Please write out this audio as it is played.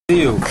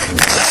you.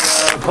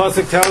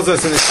 Pasuk tells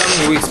us in this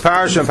coming week's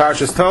parsha, and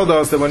Parshas told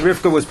us that when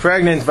Rivka was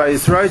pregnant by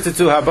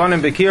Yisroitzetu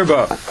Habanim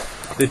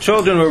Bekirba, the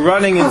children were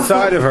running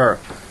inside of her.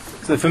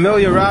 So the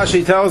familiar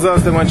Rashi tells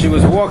us that when she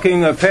was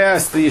walking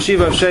past the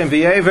yeshiva of Shem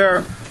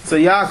V'Yever, so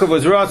Yaakov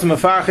was Rotz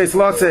Mefarches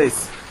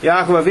Lotzes.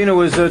 Yaakov Avinu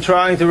was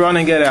trying to run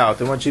and get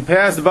out. And when she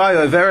passed by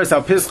Averis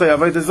Al Pischei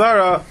Avodah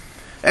Zarah,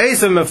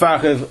 Esav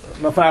Mefarches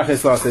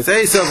Lotzes.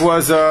 Esav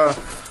was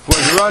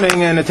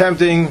running and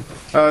attempting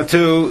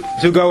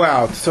to go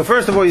out. So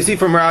first of all, you see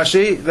from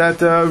Rashi that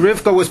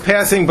Rivka was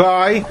passing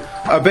by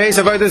a base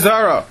of Avodah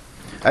Zarah,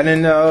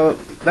 and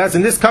that's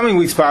in this coming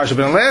week's parsha.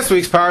 But in last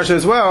week's parsha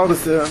as well,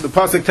 the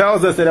pasuk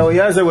tells us that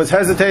Eliezer was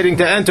hesitating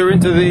to enter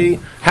into the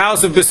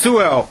house of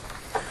Besuel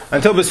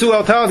until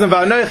Besuel tells him,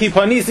 "Va'anochi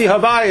panisi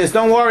habayis."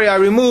 Don't worry, I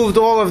removed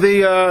all of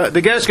the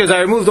geshkes,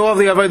 I removed all of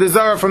the Avodah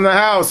Zarah from the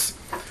house.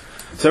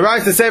 So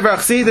writes the Sefer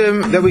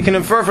Chassidim that we can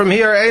infer from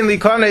here, Ein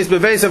likones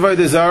bebeis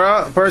Avodah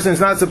Zarah. A person is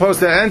not supposed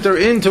to enter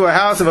into a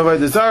house of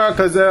Avodah Zarah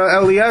because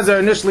Eliezer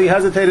initially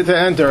hesitated to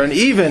enter. And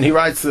even, he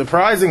writes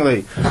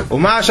surprisingly,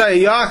 Umasha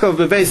Yaakov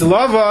bebeis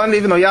Lavan,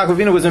 even though Yaakov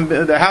Avinu was in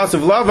the house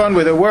of Lavan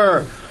where there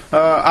were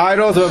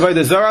idols of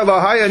Avodah Zarah,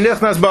 Lahaya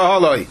nichnas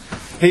ba'haloi.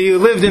 He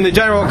lived in the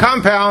general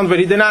compound, but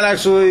he did not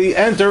actually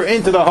enter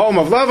into the home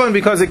of Lavan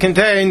because it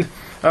contained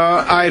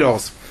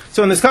idols.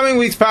 So in this coming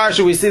week's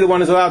parsha, we see that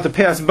one is allowed to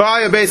pass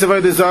by a base of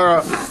Avodah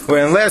Zarah,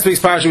 where in last week's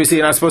parsha we see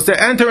you're not supposed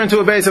to enter into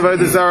a base of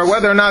Avodah Zarah.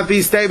 Whether or not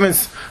these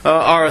statements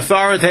are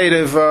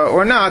authoritative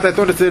or not, I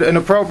thought it's an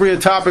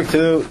appropriate topic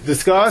to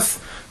discuss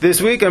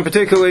this week, and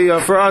particularly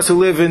for us who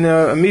live in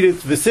the immediate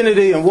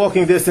vicinity and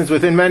walking distance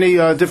within many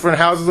different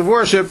houses of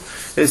worship,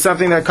 is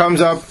something that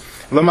comes up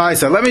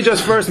l'maisa. Let me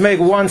just first make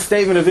one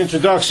statement of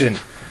introduction.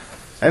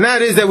 And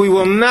that is that we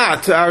will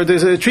not,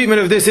 the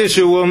treatment of this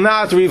issue will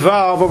not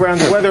revolve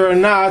around whether or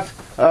not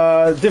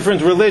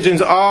different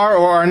religions are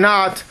or are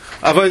not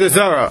Avodah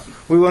Zarah.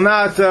 We will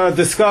not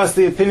discuss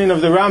the opinion of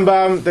the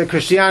Rambam that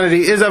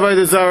Christianity is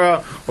Avodah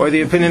Zarah, or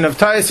the opinion of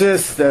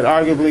Taisvis that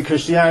arguably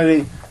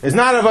Christianity is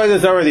not Avodah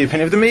Zarah, the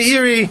opinion of the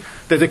Meiri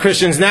that the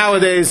Christians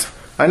nowadays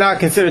are not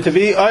considered to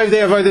be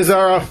Avodah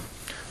Zarah.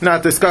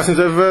 Not discussions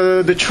of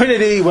the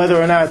Trinity, whether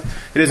or not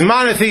it is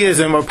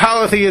monotheism or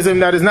polytheism,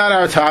 that is not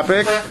our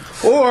topic.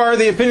 Or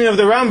the opinion of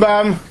the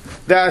Rambam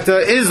that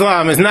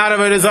Islam is not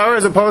Avodah Zarah,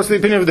 as opposed to the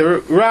opinion of the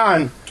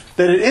Ran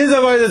that it is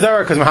Avodah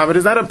Zarah because Muhammad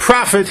is not a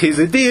prophet, he's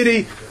a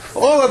deity.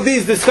 All of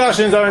these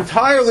discussions are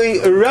entirely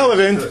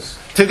irrelevant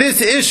to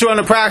this issue on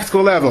a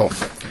practical level.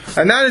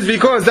 And that is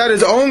because that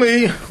is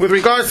only with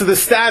regards to the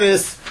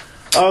status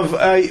of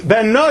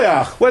Ben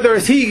Noach, whether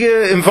is he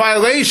in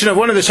violation of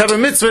one of the Sheva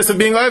Mitzvahs of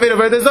being Oved of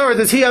Avodah Zarah,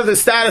 does he have the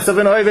status of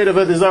an Oved of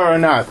Avodah Zarah or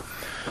not?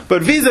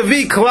 But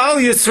vis-a-vis Klal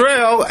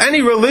Yisrael,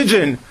 any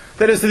religion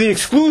that is to the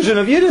exclusion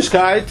of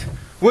Yiddishkeit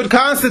would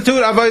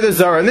constitute Avodah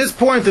Zarah. And this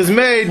point is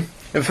made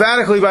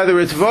emphatically by the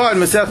Ritva in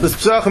Masechtas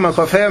Pesachim and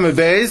Chafei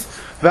Mebeis,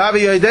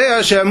 V'avi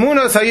Yodea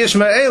she'amunas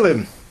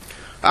hayishma'elim,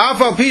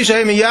 Afal pi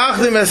she'hem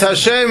yachdim es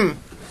Hashem,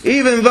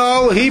 even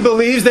though he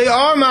believes they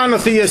are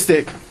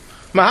monotheistic.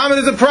 Muhammad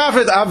is a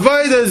prophet.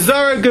 Avodah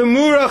Zarah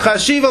Gemura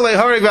Chashiva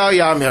Leharig Val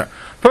Yamir.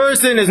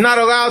 Person is not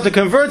allowed to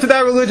convert to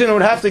that religion and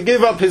would have to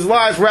give up his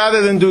life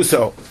rather than do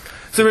so.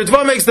 So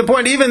Ritva makes the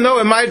point, even though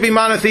it might be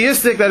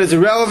monotheistic, that is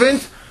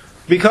irrelevant,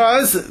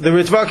 because the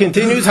Ritva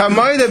continues,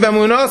 Hamayde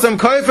b'munasam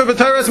koifer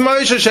b'taras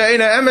Moshe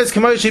she'ena emes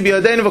k'moshi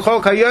b'yadeinu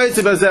v'chol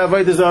kayotze b'zeh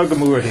Avodah Zarah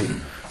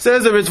Gemura.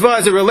 Says the Ritva,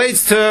 as it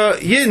relates to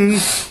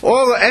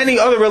Yidden, any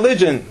other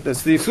religion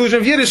that's the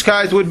exclusion of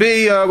Yiddishkeit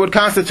would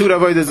constitute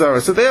Avodah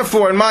Zarah. So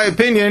therefore, in my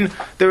opinion,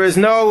 there is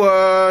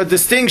no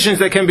distinctions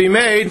that can be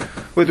made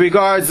with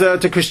regards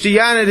to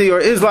Christianity or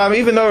Islam.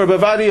 Even though Rabbi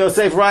Vadi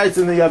Yosef writes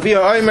in the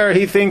Yavia Omer,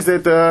 he thinks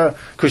that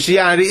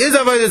Christianity is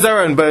Avodah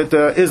Zarah, but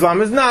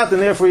Islam is not,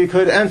 and therefore you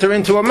could enter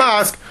into a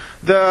mosque.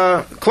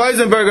 The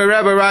Kleisenberger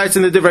Rebbe writes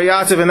in the Divrei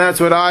Yatzov, and that's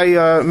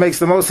what makes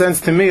the most sense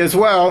to me as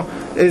well,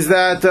 is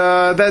that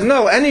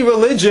no, any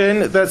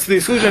religion that's the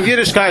exclusion of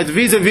Yiddishkeit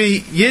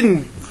vis-a-vis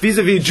Yidden,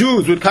 vis-a-vis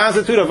Jews would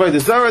constitute Avodah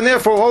Zarah, and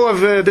therefore all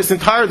of this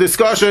entire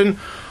discussion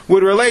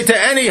would relate to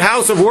any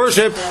house of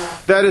worship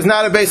that is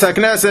not a Beis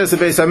HaKnesses, a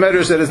Beis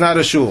HaMedrash, that is not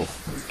a shul.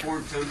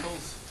 4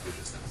 temples?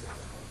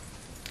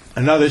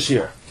 Another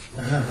shiur.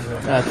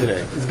 Not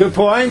today. It's a good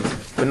point,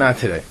 but not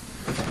today.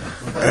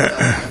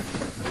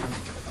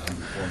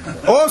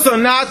 Also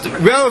not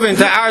relevant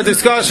to our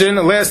discussion,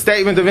 the last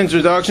statement of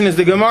introduction, is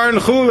the Gemara in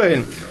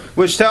Chulin,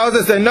 which tells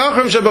us that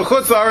Nachrim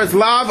shebechutz la'aretz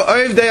lav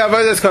oivdei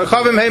avodas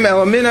kachavim heim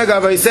el minhag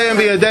avoseihem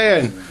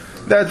v'yadein.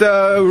 That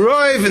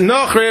Roiv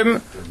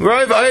Nachrim,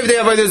 Roiv oivdei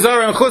avodah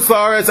zarah and chutz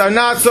la'aretz are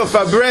not so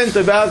fabrent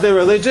about their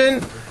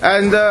religion,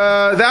 and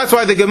that's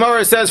why the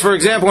Gemara says, for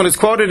example, when it's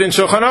quoted in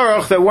Shulchan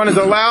Aruch, that one is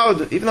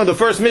allowed, even though the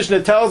first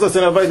Mishnah tells us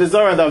in Avodah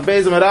Zarah and Av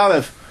Beis Amud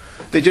Aleph,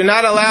 that you're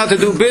not allowed to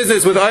do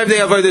business with Ovdei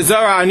Avodah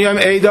Zarah on Yom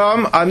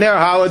Edom, on their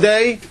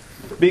holiday,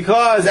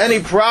 because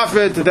any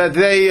profit that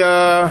they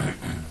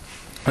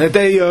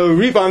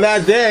reap on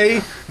that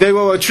day, they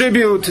will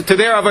attribute to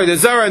their Avodah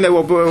Zarah, and they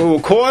will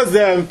cause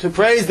them to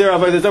praise their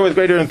Avodah Zarah with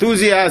greater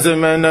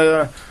enthusiasm and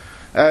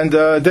and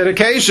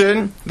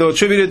dedication, they'll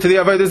attribute it to the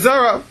Avodah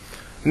Zarah.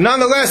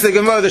 Nonetheless, the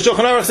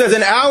Shulchan Aruch says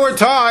in our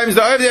times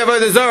the Ovdei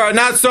Avodah Zarah are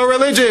not so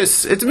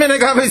religious. It's minhag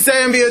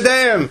havayseim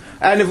biyadayim,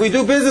 and if we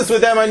do business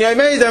with them on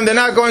Yom Edom, they're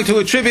not going to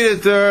attribute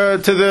it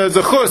to the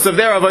zechus of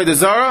their Avodah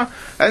Zarah,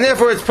 and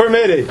therefore it's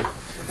permitted.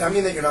 Does that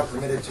mean that you're not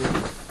permitted to do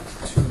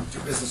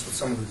business with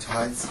someone who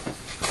tithes?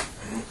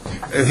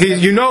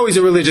 You know he's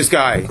a religious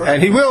guy,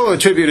 and he will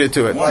attribute it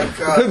to it.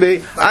 Could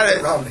be.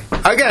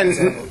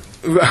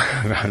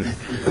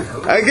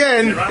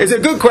 Again, it's a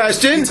good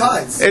question.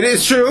 It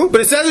is true, but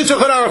it says in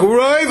Shulchan Aruch,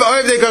 Roiv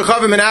Ovdei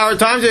Kachavim in our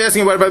times. You're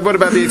asking what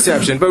about the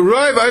exception? But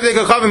Roiv Ovdei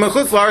Kachavim in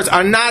Chutz La'aretz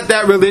are not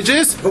that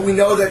religious. But we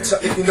know that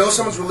if you know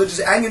someone's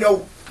religious, and you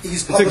know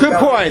he's public, it's a good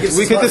point.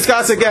 We could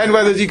discuss again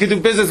whether you could do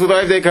business with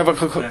Ovdei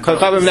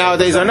Kachavim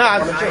nowadays or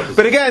not.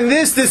 But again,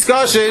 this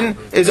discussion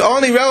is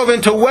only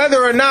relevant to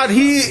whether or not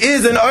he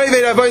is an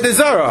Ovdei Avodah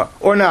Zarah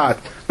or not.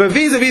 But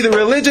vis-a-vis the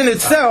religion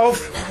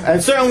itself,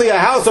 and certainly a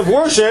house of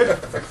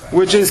worship,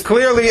 which is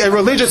clearly a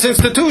religious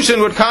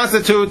institution, would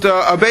constitute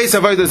a base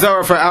of Avodah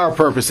Zarah for our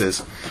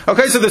purposes.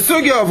 Okay, so the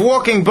sugya of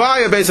walking by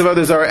a base of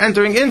Avodah Zarah,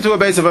 entering into a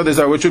base of Avodah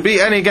Zarah, which would be,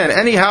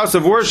 any house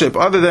of worship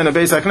other than a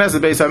base HaKnesset, a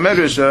base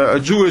HaMedrash, a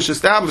Jewish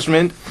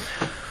establishment.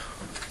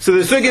 So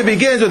the sugya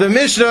begins with a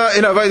Mishnah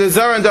in Avodah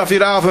Zarah and Daf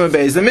Yud Aleph and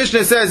Beis. The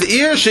Mishnah says,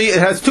 it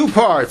has two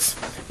parts.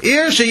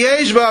 If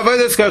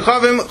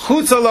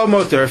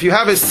you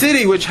have a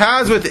city which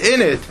has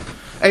within it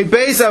a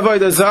base of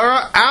Avodah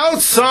Zarah,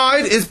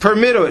 outside is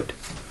permitted.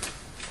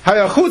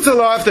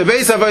 If the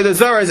base of Avodah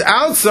Zarah is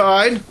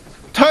outside,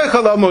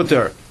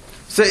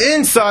 so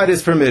inside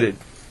is permitted.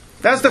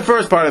 That's the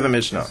first part of the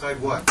Mishnah. Inside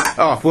what?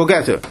 Oh, we'll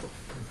get to it.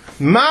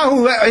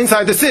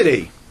 Inside the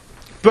city.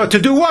 But to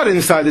do what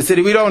inside the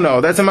city, we don't know.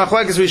 That's a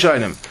machlekes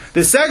rishonim.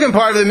 The second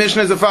part of the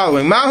Mishnah is the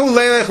following. Mahu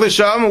leilech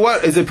l'sham,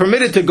 what is it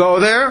permitted to go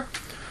there?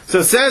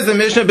 So says the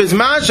Mishnah,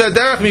 Bizman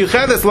shaderech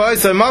miyuchedes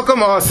lo'isay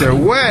makom aser.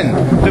 When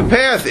the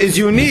path is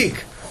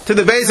unique to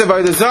the base of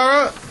Avodah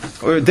Zarah,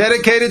 or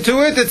dedicated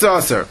to it, it's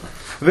aser.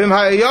 But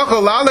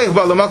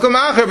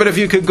if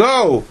you could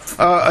go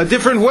a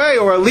different way,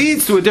 or it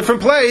leads to a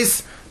different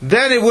place,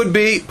 then it would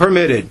be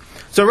permitted.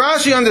 So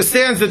Rashi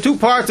understands the two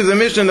parts of the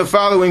Mishnah in the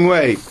following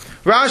way.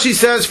 Rashi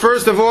says,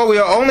 first of all, we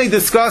are only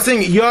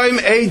discussing Yom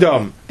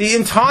Edom. The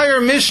entire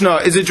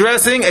Mishnah is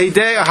addressing a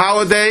day, a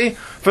holiday,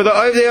 for the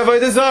Ovdei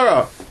Avodah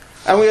Zarah.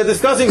 And we are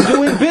discussing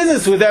doing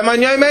business with them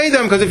on Yom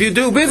Edom, because if you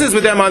do business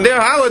with them on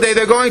their holiday,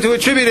 they're going to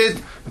attribute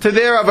it to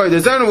their Avodah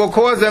Zarah, and will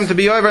cause them to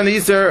be over on the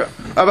Easter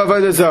of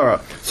Avodah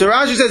Zarah. So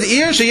Rashi says,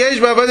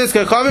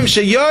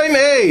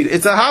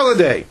 it's a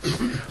holiday.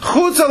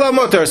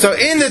 So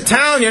in the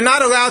town, you're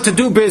not allowed to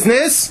do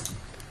business,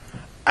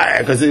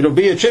 because it'll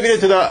be attributed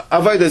to the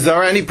Avodah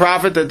Zarah, any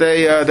profit that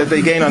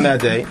they gain on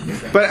that day.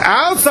 But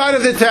outside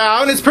of the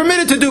town, it's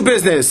permitted to do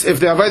business. If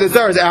the Avodah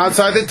Zarah is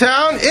outside the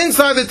town,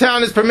 inside the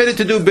town is permitted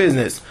to do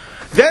business.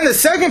 Then the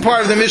second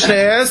part of the Mishnah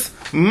asks,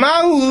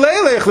 Ma'u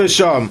leilech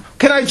l'sham.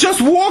 Can I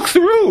just walk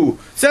through?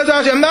 Says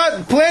Rashi, I'm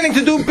not planning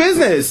to do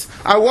business.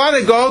 I want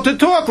to go to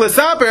talk.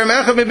 L'saper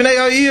me'echav mibnei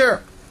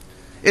ha'ir.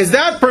 Is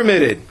that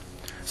permitted?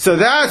 So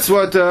that's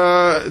what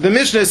the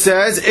Mishnah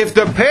says. If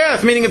the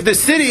path, meaning if the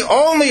city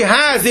only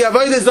has the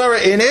Avodah Zarah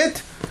in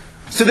it,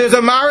 so there's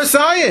a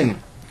Marasayan.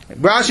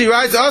 Rashi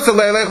writes also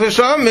leilech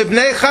l'sham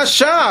mibnei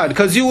chashad,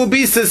 because you will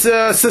be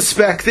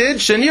suspected.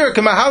 Shenir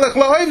k'mahalech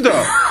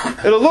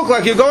lahoivdo. It'll look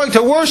like you're going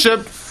to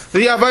worship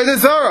the Avodah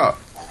Zarah.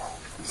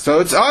 So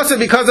it's also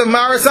because of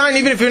Marasayan.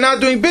 Even if you're not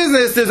doing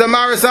business, there's a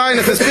Marasayan,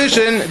 a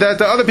suspicion that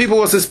the other people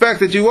will suspect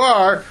that you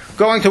are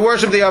going to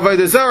worship the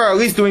Avodah Zarah, or at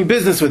least doing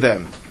business with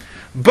them.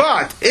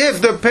 But if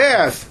the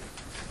path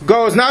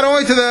goes not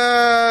only to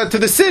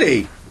the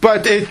city,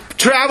 but it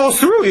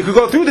travels through, you could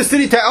go through the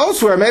city to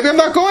elsewhere. Maybe I'm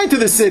not going to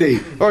the city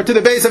or to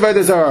the base of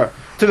Avodah Zarah,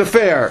 to the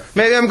fair.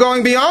 Maybe I'm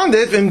going beyond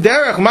it. If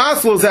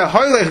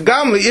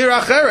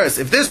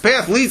this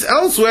path leads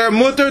elsewhere,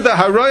 mutter the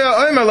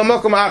haroya omer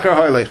lamokum acher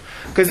hoylech.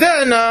 Because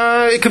then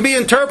it could be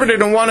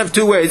interpreted in one of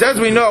two ways. As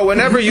we know,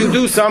 whenever you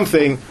do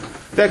something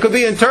that could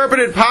be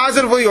interpreted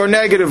positively or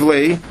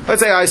negatively.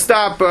 Let's say I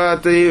stop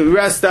at the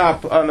rest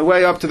stop on the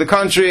way up to the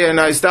country,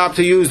 and I stop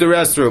to use the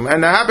restroom.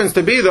 And there happens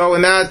to be, though,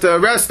 in that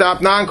rest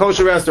stop,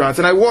 non-kosher restaurants.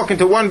 And I walk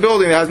into one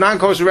building that has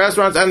non-kosher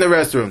restaurants and the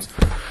restrooms.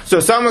 So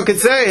someone could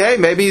say, hey,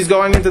 maybe he's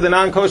going into the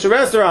non-kosher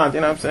restaurant.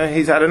 You know what I'm saying?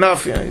 He's had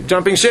enough,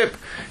 jumping ship.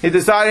 He's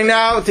deciding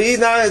now to eat,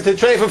 to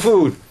trade for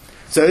food.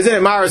 So isn't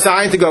it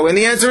Marasayan to go in?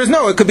 The answer is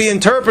no. It could be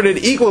interpreted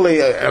equally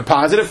a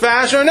positive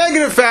fashion or a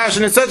negative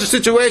fashion. In such a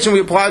situation, we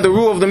apply the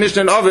rule of the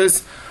Mishnah in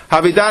Ovis,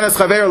 Havidanas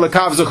Chaver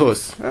Lekav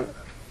Zechus.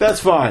 That's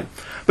fine.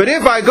 But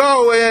if I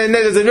go and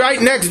there's right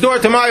next door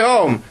to my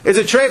home is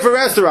a Treifa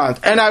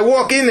restaurant, and I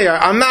walk in there,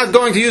 I'm not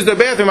going to use the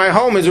bathroom, my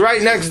home is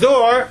right next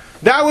door,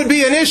 that would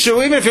be an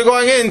issue, even if you're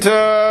going in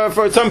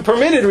for some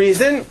permitted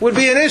reason, would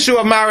be an issue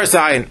of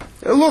Marasayan.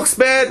 It looks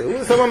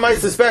bad. Someone might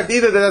suspect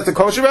either that that's a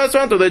kosher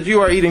restaurant or that you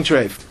are eating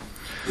treif.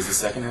 Is the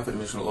second half of the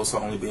Mishnah also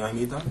only b'yom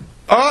Edom?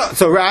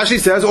 So Rashi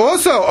says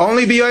also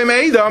only b'yom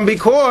Edom,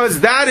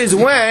 because that is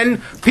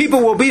when people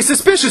will be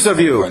suspicious of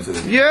you.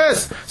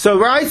 Yes. So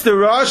writes the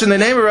Rosh in the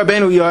name of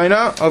Rabbeinu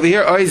Yoina over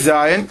here, Oy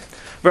Zion.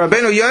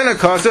 Rabbeinu Yoina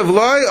Kosev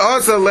loy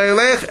asa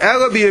leilech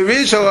ela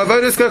b'yirish shel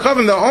avodas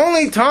kachavim. The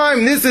only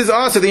time this is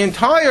also, the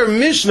entire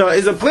Mishnah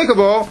is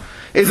applicable,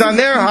 is on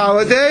their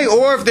holiday,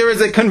 or if there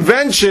is a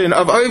convention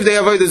of Ovdei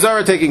Avodah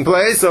Zarah taking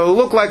place, so it'll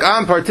look like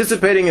I'm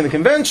participating in the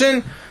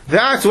convention,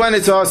 that's when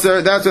it's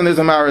also, that's when there's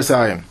a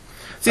Marasayim.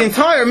 The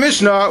entire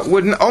Mishnah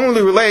would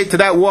only relate to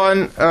that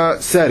one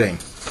setting.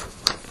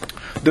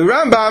 The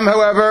Rambam,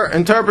 however,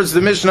 interprets the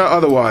Mishnah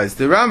otherwise.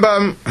 The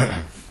Rambam,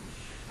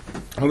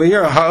 over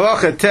here,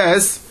 Halacha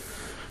Tes,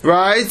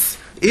 writes,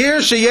 and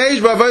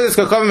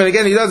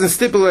again, he doesn't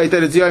stipulate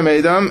that it's Yom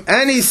Edom.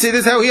 And this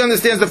is how he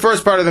understands the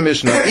first part of the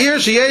Mishnah.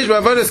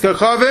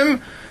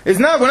 Is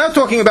not, we're not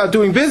talking about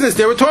doing business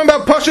there, we're talking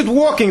about Pashut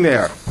walking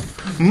there.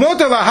 The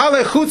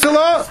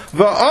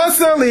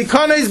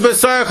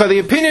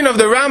opinion of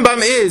the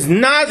Rambam is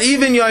not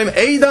even Yom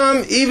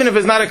Edom, even if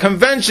it's not a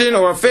convention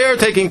or a fair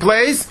taking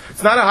place,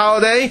 it's not a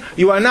holiday,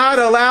 you are not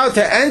allowed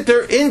to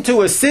enter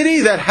into a city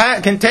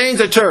that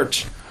contains a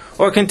church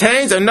or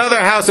contains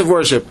another house of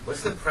worship.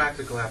 What's the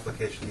practical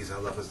application of these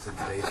halachas to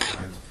today's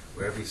times,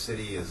 where every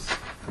city is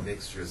a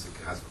mixture, is a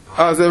cosmopolitan?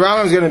 Oh, so the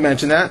Rambam's going to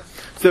mention that.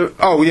 So,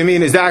 you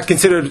mean, is that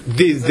considered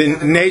the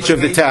nature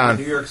of the town?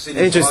 New York City,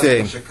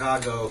 Interesting. Boston,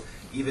 Chicago,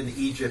 even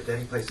Egypt,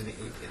 any place in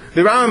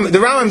the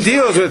Rambam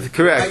deals with,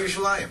 correct,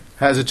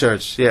 has a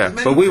church, yeah.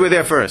 But we were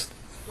there first.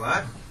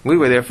 What? We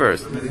were there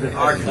first.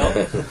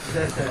 Arguably.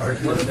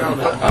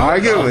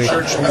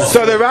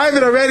 So the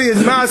Ravid already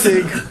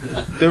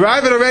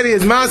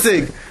is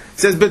masig.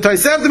 Says, but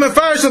Taisef the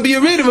Mefarish will be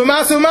a reader of a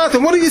Masu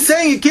Matam. What are you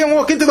saying? You can't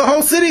walk into the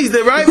whole city. The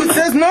Ravid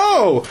says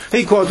no.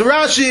 He quotes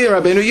Rashi and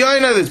Rabbeinu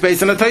Yoina that's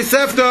based on a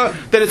Taisefta,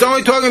 that it's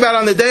only talking about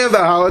on the day of the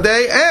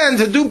holiday and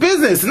to do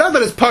business. It's not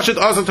that it's Pashut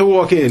also to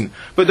walk in.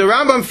 But the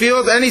Rambam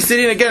feels any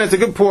city, and again, it's a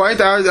good point.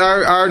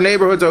 Our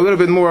neighborhoods are a little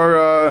bit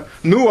more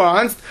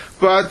nuanced.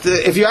 But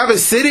if you have a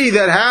city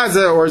that has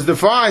or is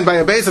defined by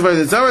a base of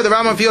Avodah Zarah, the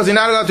Rambam feels you're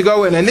not allowed to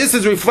go in. And this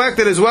is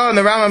reflected as well in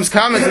the Rambam's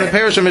comments in the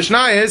Parish of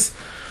Mishnayos,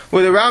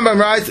 where the Rambam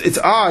writes, it's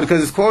odd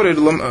because it's quoted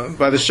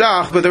by the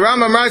Shach, but the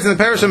Rambam writes in the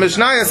Parish of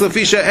Mishnayos,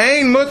 Lefisha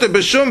ein mutter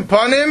b'shum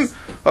panim,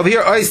 of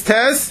here Ois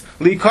Tes,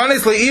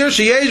 likanis le'ir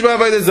sheyesh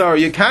b'avodah zarah.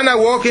 You cannot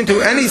walk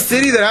into any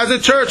city that has a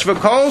church.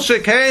 V'kol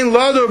shekein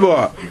ladur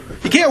ba.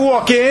 You can't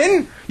walk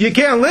in. You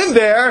can't live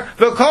there.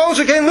 V'kol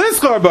shekein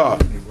liskar ba.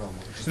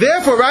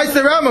 Therefore, writes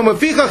the Rambam,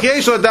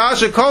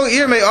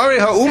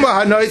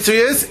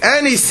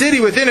 any city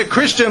within a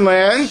Christian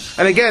land,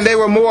 and again, they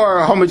were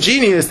more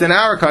homogeneous than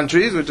our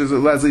countries, which is a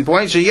Leslie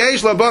point,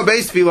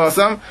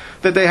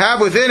 that they have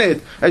within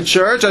it a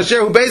church, says the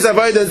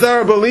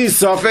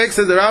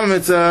Rambam,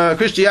 it's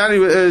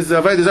Christianity is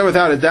Avodah Zarah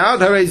without a doubt.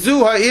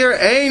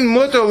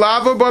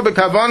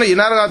 You're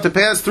not allowed to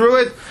pass through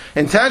it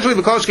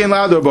intentionally.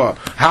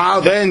 How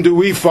then do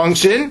we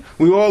function?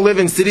 We all live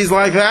in cities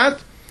like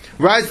that.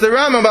 Writes the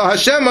Rambam,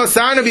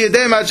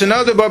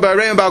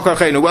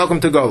 welcome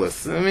to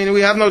Golis. I mean,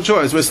 we have no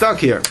choice. We're stuck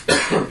here.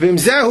 Says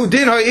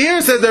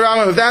the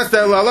Rambam, if that's the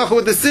halacha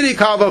with the city,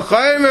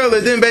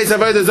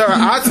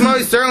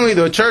 certainly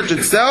the church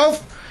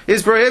itself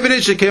is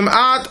prohibited.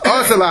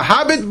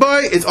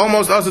 It's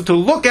almost also to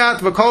look at.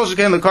 So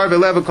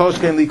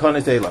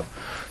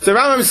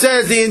Rambam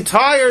says the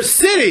entire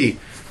city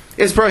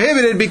is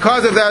prohibited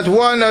because of that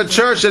one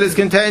church that is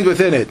contained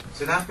within it.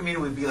 So nafkamina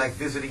would be like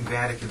visiting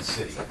Vatican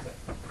City,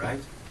 right?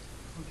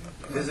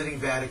 Visiting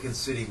Vatican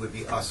City would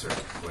be usher.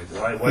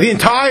 The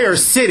entire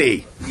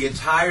city. The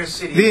entire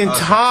city. The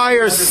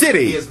entire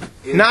city.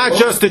 Not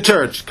just the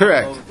church.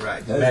 Correct. Oh,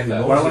 right.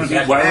 Why would it be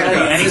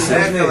any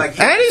city?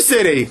 Any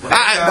city.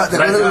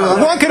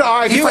 One could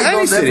argue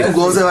any city.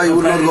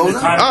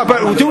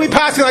 But do we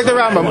pass it like the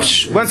Rambam?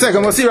 1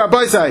 second. We'll see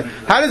Rabbi say.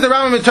 How does the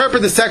Rambam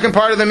interpret the second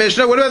part of the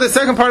Mishnah? What about the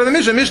second part of the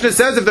Mishnah? The Mishnah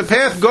says if the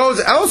path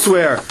goes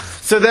elsewhere,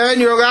 so then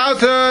you're allowed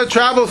to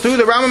travel through.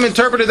 The Rambam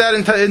interpreted that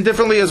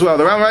differently as well.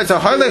 The Rambam writes,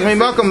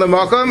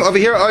 over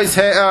here,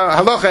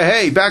 halacha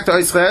hey, back to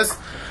Ois Ches.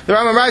 The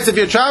Rambam writes, if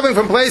you're traveling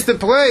from place to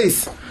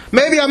place,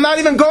 maybe I'm not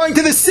even going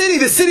to the city.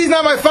 The city's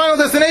not my final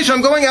destination.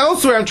 I'm going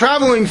elsewhere. I'm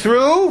traveling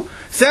through.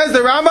 Says the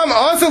Rambam,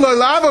 also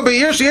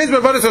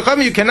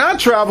you cannot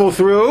travel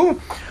through.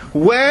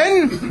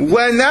 When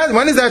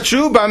is that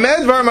true?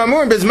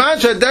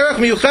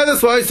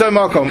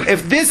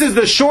 If this is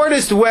the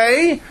shortest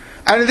way,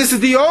 and this is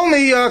the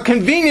only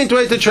convenient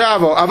way to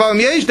travel.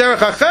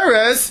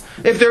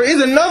 If there is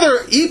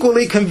another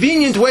equally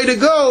convenient way to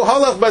go,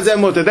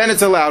 then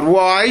it's allowed.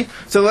 Why?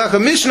 So like a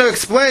Mishnah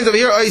explains over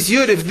here,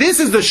 if this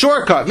is the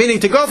shortcut, meaning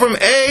to go from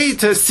A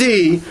to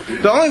C,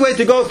 the only way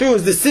to go through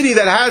is the city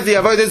that has the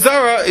Avodah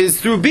Zarah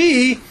is through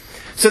B,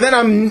 so then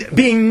I'm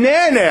being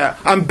naneh,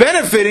 I'm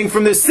benefiting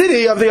from the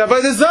city of the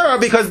Avodah Zarah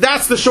because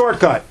that's the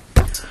shortcut.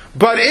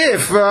 But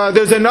if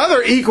there's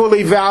another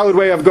equally valid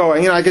way of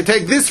going, I could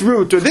take this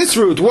route or this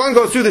route, one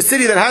goes through the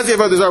city that has the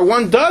Avodah Zarah,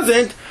 one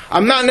doesn't,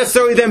 I'm not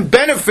necessarily then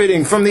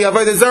benefiting from the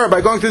Avodah Zarah by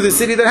going through the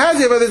city that has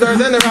the Avodah Zarah,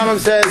 then the Rambam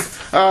says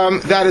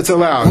that it's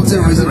allowed. What's the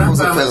reason for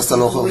the first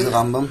halacha of the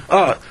Rambam?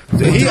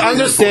 He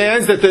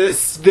understands that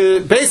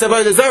the base of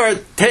Avodah Zarah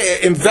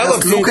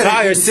envelops the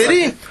entire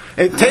city.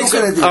 It takes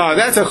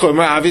that's a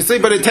chumrah, obviously,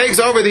 but it takes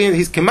over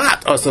he's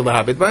kemat also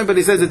lahabit, but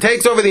he says it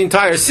takes over the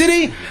entire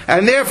city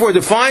and therefore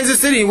defines the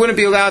city. You wouldn't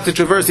be allowed to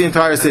traverse the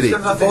entire city.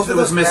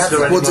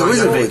 What's the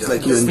reason for it?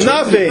 Like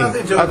nothing.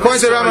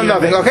 According to the Rambam,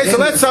 nothing. Okay, so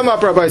let's sum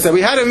up. Rabbi said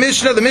we had a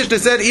Mishnah. The Mishnah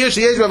said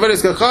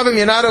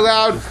you're not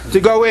allowed to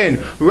go in.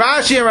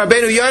 Rashi and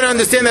Rabbeinu Yonah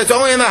understand that's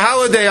only on the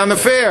holiday, on the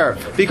fair,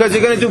 because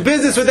you're going to do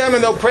business with them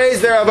and they'll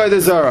praise their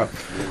Avodah Zarah.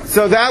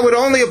 So that would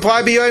only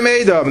apply b'yom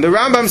edom. The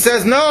Rambam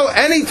says no.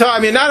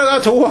 Anytime you're not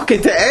allowed to walk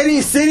into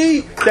any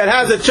city that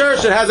has a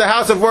church that has a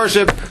house of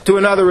worship to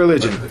another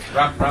religion.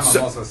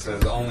 Rambam also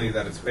says only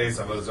that it's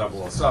based on the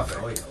Zabul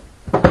suffix.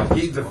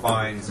 He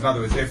defines, in other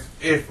words, if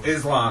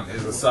Islam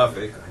is a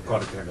suffix,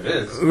 according to him it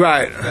is,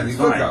 right? Then he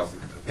could go.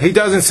 He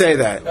doesn't say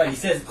that. Right, he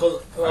says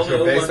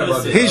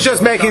he's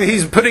just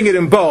he's putting it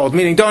in bold,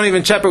 meaning don't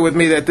even chep it with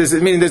me that this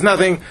is, meaning there's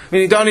nothing,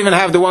 meaning don't even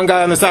have the one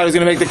guy on the side who's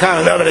going to make the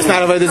comment, no, but it's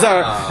not Avodah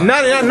Zarah.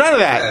 None of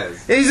that.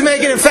 He's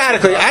making it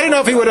emphatically. I don't know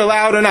if he would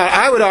allow it or not.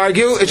 I would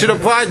argue it should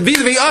apply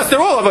vis-a-vis us,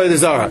 they're all Avodah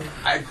Zarah.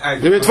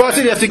 You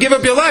have to give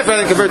up your life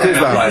rather than convert to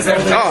Islam.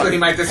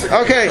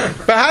 Okay,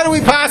 but how do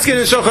we paskin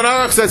in Shulchan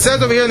Aruch? So it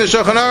says over here in the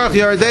Shulchan Aruch,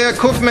 Yardea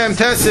Kuf Mem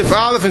Tes Sif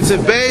Aleph and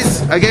Sif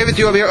Beis. I gave it to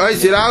you over here,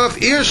 Ois Yid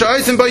Aleph. Ir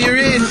Sha'osim Bo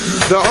Yirid.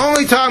 The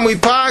only time we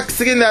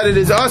paskin that it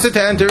is also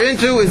to enter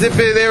into is if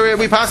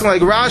we paskin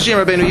like Rashi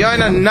and Rabbeinu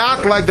Yonah,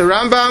 not like the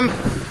Rambam.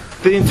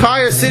 The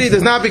entire city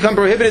does not become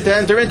prohibited to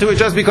enter into it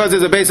just because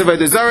there's a base of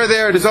Avodah Zarah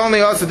there. It is only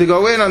also to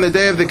go in on the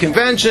day of the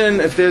convention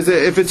if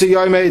it's a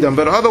Yom Edom.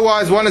 But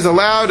otherwise, one is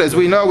allowed, as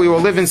we know, we will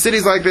live in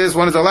cities like this,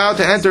 one is allowed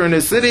to enter in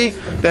a city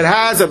that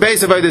has a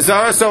base of Avodah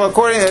Zarah. So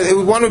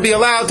one would be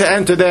allowed to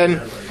enter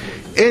then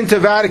into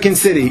Vatican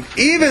City.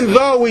 Even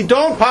though we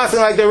don't pass it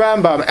like the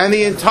Rambam, and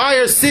the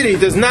entire city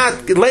does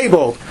not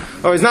label,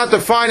 or is not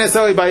defined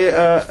necessarily by,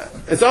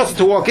 it's also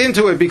to walk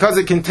into it because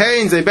it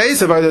contains a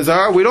base of Avodah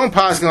Zarah. We don't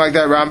pass it like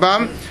that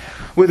Rambam.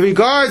 With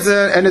regards,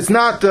 and it's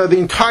not, the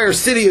entire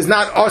city is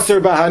not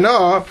Asr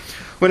Bahana.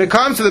 When it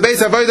comes to the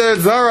base of Avodah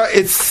Zarah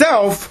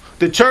itself,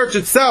 the church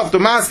itself, the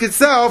mosque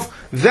itself,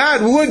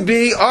 that would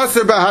be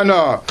Asr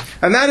Bahana.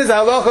 And that is a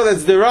halacha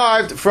that's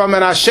derived from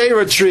an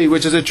Asherah tree,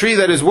 which is a tree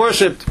that is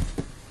worshipped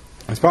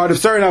as part of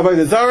certain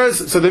Avodah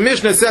Zarahs. So the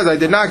Mishnah says, I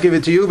did not give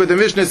it to you, but the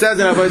Mishnah says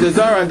in Avodah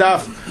Zarah and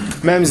Daf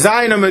Mem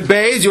Zayin Amud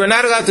Beis, you are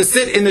not allowed to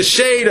sit in the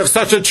shade of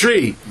such a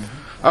tree,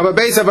 of a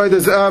base of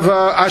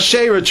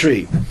Asherah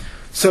tree.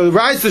 So it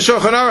writes the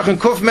Shulchan Aruch in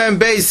Kuf Mem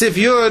Beis Sif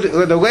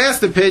Yud, the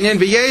last opinion,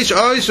 V'yesh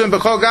Oishim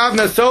B'chol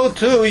Gavna, so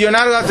too, you're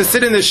not allowed to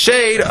sit in the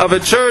shade of a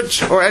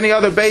church or any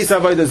other base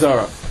of Avodah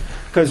Zarah.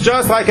 Because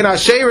just like an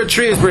Asherah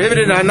tree is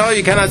prohibited in Hanoi,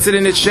 you cannot sit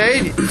in its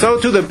shade, so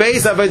too the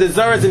base of Avodah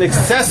Zarah is an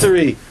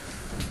accessory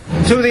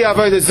to the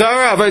Avodah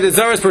Zarah. Avodah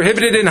Zarah is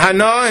prohibited in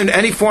Hana in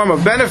any form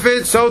of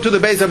benefit. So to the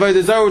base of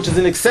Avodah Zarah, which is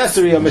an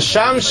accessory, a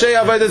Meshamshei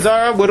Avodah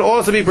Zarah would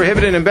also be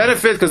prohibited in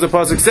benefit, because the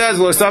pasuk says,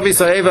 "Lo savi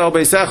sa'eva al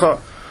beisecha."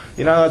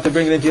 You're not allowed to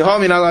bring it into your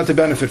home. You're not allowed to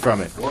benefit from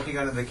it. Walking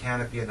under the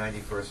canopy at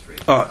 91st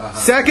Street.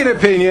 Second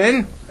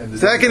opinion in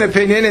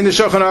the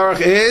Shulchan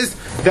Aruch is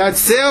that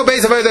sale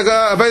base of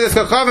Avodah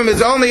Kachavim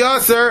is only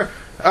aser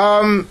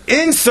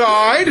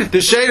inside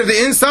the shade of the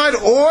inside,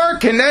 or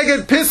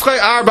keneged pischei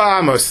arba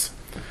amos.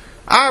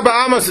 Arba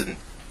amos,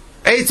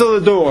 eight to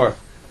the door,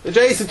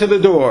 adjacent to the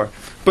door.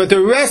 But the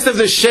rest of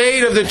the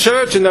shade of the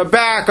church in the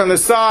back, on the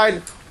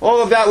side,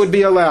 all of that would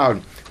be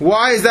allowed.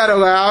 Why is that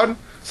allowed?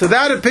 So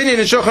that opinion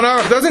in Shulchan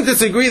Aruch doesn't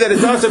disagree that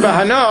it's also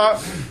Bahana.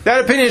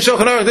 That opinion in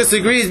Shulchan Aruch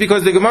disagrees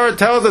because the Gemara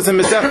tells us in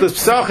Masechtas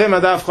Pesachim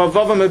Adaf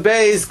Chavav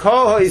Mebeis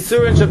Kol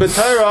HaIsurin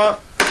Shebetayra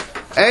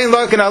Ein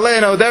Loken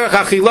Aleinu Derech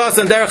Achilas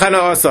and Derech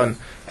Hanaasan.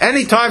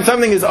 Anytime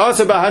something is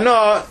asa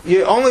bahana,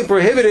 you're only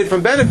prohibited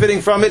from benefiting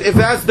from it if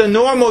that's the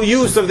normal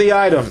use of the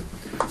item.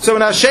 So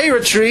an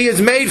Asherah tree is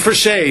made for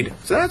shade.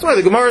 So that's why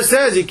the Gemara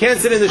says you can't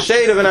sit in the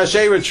shade of an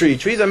Asherah tree.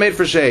 Trees are made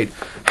for shade.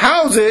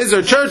 Houses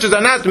or churches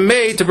are not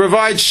made to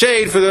provide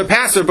shade for the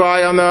passerby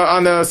on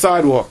the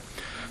sidewalk.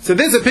 So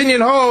this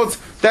opinion holds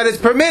that it's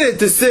permitted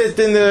to sit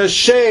in the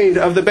shade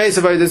of the base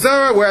of Avodah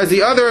Zarah, whereas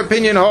the other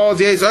opinion holds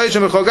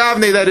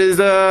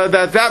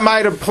that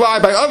might apply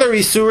by other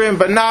Isurim,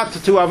 but not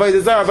to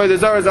Avodah Zarah. Avodah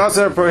Zarah is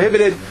also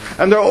prohibited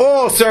under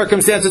all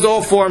circumstances,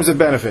 all forms of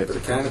benefit. But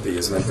the canopy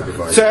is meant to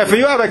provide. So if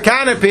you have a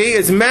canopy,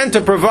 it's meant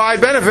to provide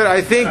benefit.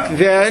 I think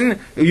then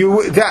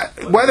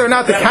whether or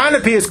not the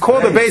canopy is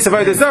called the base of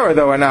Avodah Zarah,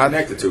 though, or not.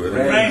 Connected to it.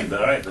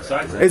 Right,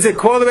 besides that. Is it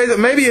called the base?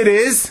 Maybe it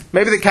is.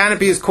 Maybe the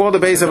canopy is called the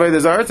base of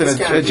Avodah Zarah, and it's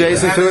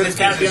adjacent to it.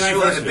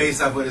 The base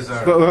of Avodah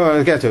Zarah. But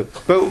I'll get to it.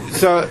 But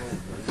so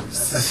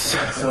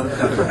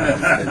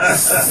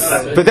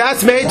But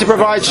that's made to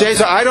provide shade,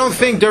 so I don't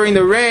think during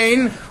the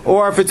rain,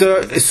 or if it's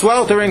a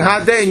sweltering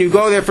hot day and you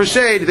go there for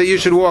shade, that you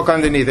should walk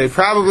underneath. It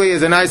probably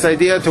is a nice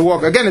idea to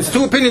walk. Again, it's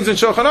two opinions in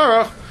Shulchan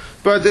Aruch,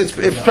 but it's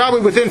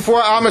probably within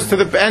 4 amas to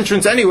the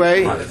entrance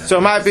anyway,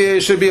 so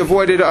it should be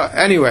avoided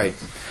anyway.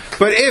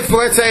 But if,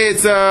 let's say,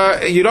 it's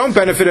you don't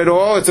benefit at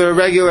all, it's a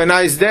regular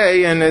nice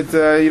day, and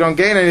you don't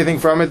gain anything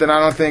from it, then I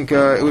don't think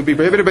it would be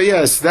prohibited. But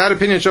yes, that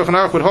opinion Shulchan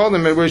Aruch would hold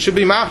them. It should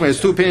be machmir.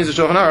 There's 2 opinions of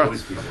Shulchan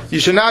Aruch.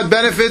 You should not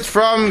benefit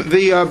from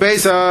the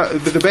base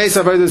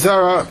of Avodah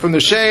Zarah, from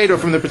the shade or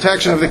from the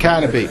protection of the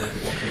canopy.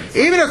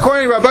 Even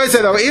according to Rabbi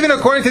said, though, even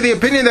according to the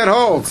opinion that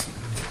holds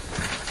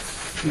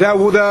that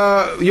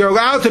you're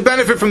allowed to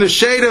benefit from the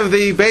shade of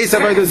the base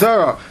of Avodah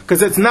Zarah,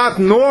 because it's not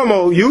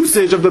normal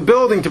usage of the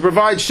building to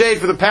provide shade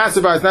for the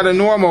passerby. It's not a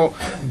normal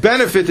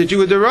benefit that you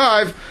would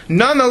derive.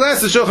 Nonetheless,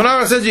 the Shulchan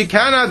Aruch says you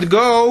cannot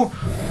go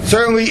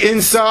certainly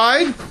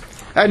inside,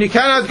 and you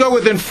cannot go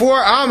within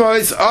 4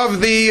 amos of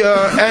the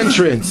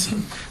entrance.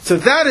 So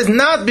that is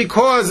not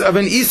because of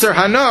an Iser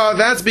Hana,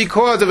 that's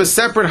because of a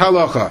separate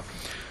halacha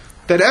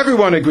that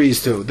everyone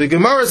agrees to. The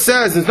Gemara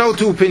says, there's no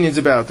 2 opinions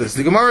about this.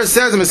 The Gemara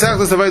says in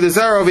Masechtas Avodah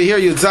Zarah over here,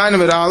 Yud Zayin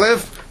at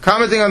Aleph,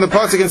 commenting on the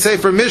pasuk and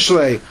Sefer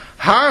Mishlei,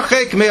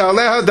 Harchek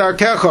me'aleha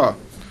darkecha,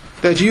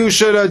 that you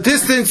should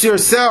distance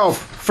yourself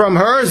from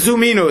her,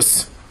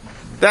 zuminus.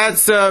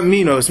 That's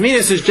minus.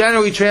 Minus is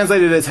generally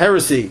translated as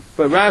heresy,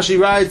 but Rashi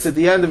writes at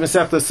the end of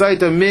Masechtas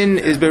Saita, min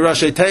is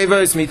berashay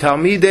teva, it's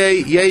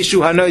mitalmidei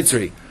yeshu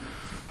hanoitzri.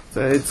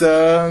 So it's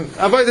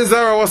Avodah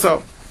Zarah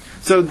also.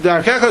 So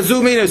darkecha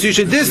zu minus, you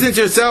should distance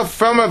yourself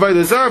from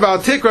Avodah Zarah, Val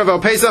Tikra, Val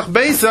Pesach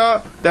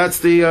Beisa, that's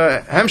the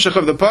hemshech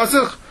of the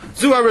pasuk,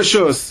 zu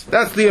harishus,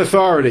 that's the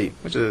authority,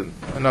 which is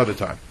another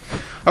time.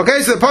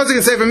 Okay, so the pasuk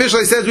in Sefer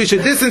Mishlei says we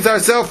should distance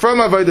ourselves from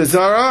Avodah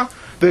Zarah.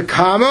 The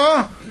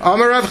kama,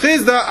 Amar Rav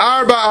Chizda,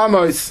 arba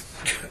amos,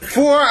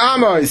 4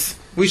 amos.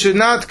 We should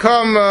not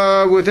come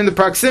within the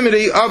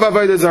proximity of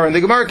Avodah Zarah. And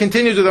the Gemara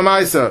continues with the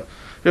Maisa.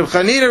 Reb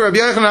Chanina, Rabbi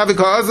Yochanan, Avi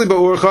Ka'azli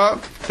Ba'urcha,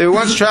 they were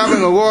once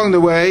traveling along the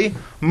way.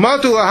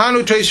 Matu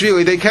lahanu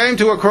treishvili, they came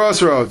to a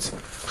crossroads.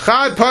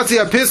 Chad patzi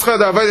apischa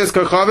da Avodas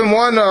Kachavim,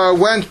 one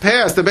went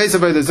past the base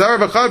of Avodah Zarah,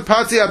 v'chad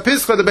patzi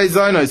apischa da Beis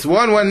Zaynos,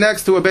 one went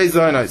next to a Beis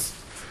Zaynos.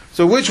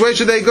 So which way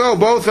should they go?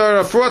 Both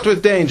are fraught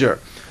with danger.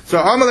 So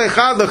Amalei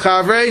Chad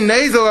lechavrei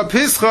nezel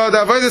apischa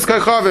da Avodas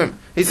Kachavim.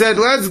 He said,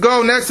 let's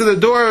go next to the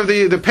door of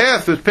the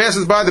path that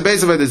passes by the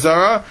base of Avodah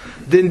Zarah.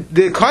 The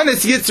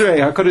Kanis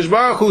Yitzrei, HaKadosh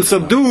Baruch Hu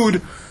subdued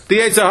the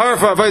Yetzer Hara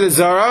for Avodah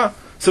Zarah,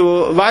 so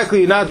we'll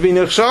likely not be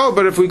Nichshol,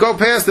 but if we go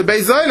past the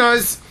Beis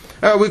Zaynos,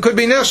 we could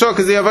be Nichshol,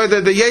 because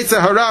the Yetzer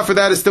Hara for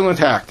that is still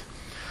intact.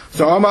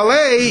 So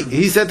Amalei,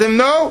 he said to him,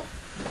 no,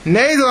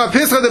 Nezel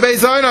HaPischa the Beis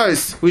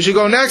Zaynos. We should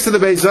go next to the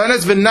Beis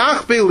Zaynos,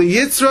 V'nachbi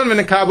liyitzron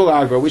v'nekabel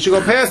agra. We should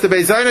go past the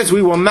Beis Zaynos,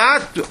 we will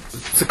not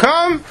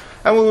succumb,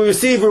 and we will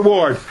receive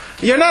reward.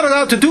 You're not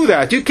allowed to do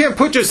that. You can't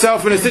put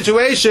yourself in a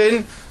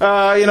situation,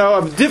 a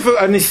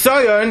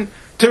nisayon,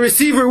 to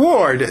receive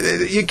reward.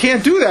 You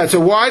can't do that. So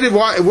why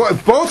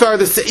both are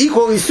the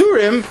equal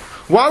isurim,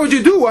 why would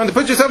you do one to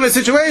put yourself in a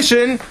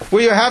situation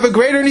where you have a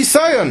greater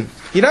nisayon?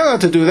 You're not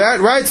allowed to do that,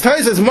 right?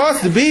 Taisus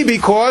must be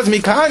because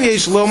mikan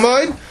yesh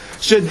lomod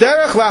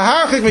shederach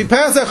laharchik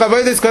mipasach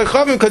avodas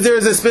kachavim, because there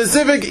is a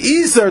specific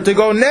iser to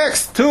go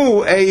next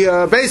to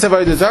a base of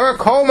Avodah Zarah.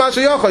 Kol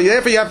mashayocha.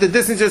 Therefore, you have to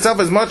distance yourself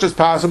as much as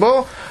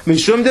possible.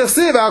 Mishum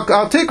dersiv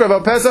al tikra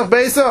al pesach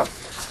beisa.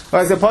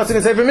 Like the pasuk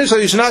in Sefer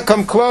Mishlei, you should not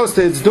come close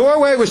to its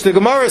doorway, which the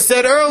Gemara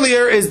said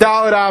earlier is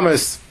Dalet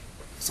Amos.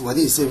 So what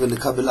do you say when the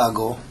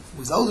Kabelago?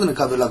 Without the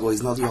Kabelago,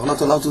 you're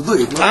not allowed to do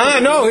it.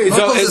 No.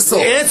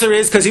 The answer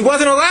is because he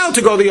wasn't allowed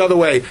to go the other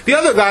way. The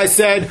other guy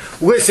said,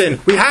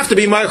 listen, we have to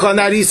be Michael on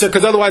that Easter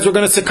because otherwise we're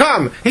going to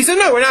succumb. He said,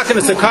 no, we're not going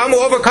to succumb.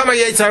 We'll overcome our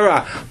Yetzer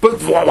Hara.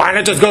 But why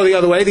not just go the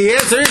other way? The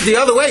answer is the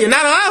other way. You're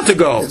not allowed to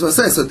go. That's what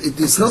I said. So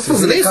it's not for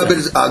the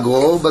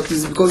Kabelago, but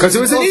it's because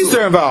there was an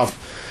Easter involved.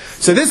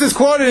 So this is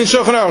quoted in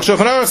Shulchan Aruch.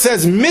 Shulchan Aruch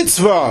says,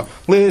 mitzvah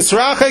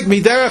li'israchek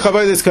miderech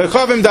avodas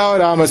kachavim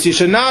daled amos. You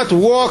should not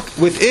walk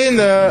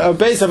within a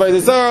base of Avodah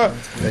Zarah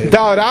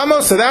daled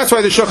amos. So that's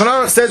why the Shulchan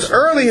Aruch says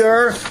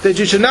earlier that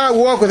you should not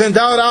walk within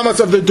daled amos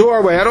of the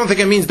doorway. I don't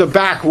think it means the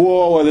back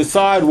wall or the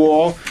side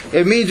wall.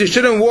 It means you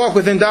shouldn't walk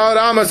within daled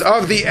amos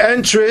of the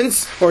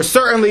entrance, or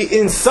certainly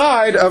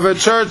inside of a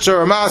church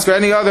or a mosque or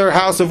any other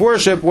house of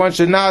worship. One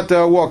should not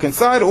walk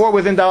inside or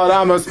within daled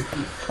amos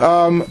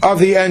of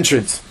the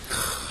entrance.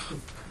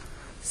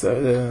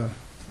 So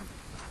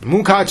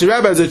Munkachi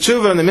Rebbe has a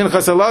tshuva in the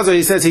Minchas Elazar.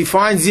 He says he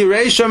finds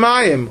Zirei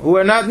Shamayim who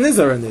are not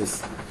nizar in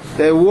this.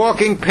 They're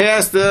walking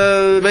past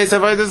the base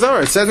of Avodah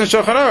Zarah. It says in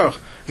Shulchan Aruch,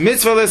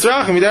 mitzvah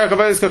l'srachim miderech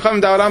avodas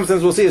kachavim da'al amos.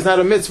 Since we'll see, it's not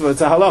a mitzvah;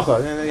 it's a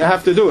halacha. You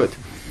have to do it.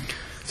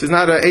 So it's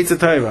not a eitz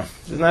Torah.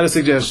 It's not a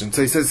suggestion.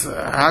 So he says,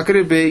 how could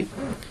it be?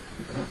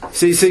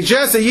 So he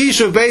suggests a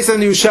yishuv based on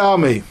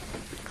Yushalmi.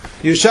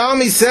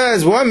 Yushalmi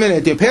says, 1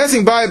 minute, you're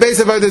passing by a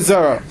base of Avodah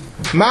Zarah.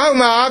 Can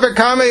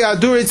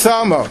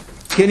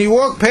you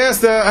walk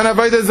past an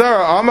Avodah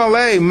Zarah?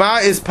 Amalei, ma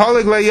is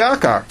palig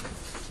leyakar.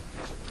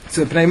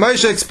 So Pnei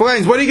Moshe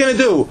explains, what are you going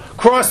to do?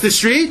 Cross the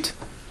street?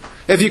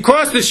 If you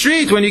cross the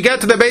street, when you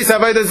get to the base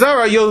of Avodah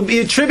Zarah, you'll be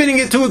attributing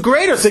it to a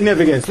greater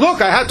significance.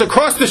 Look, I had to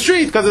cross the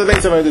street because of the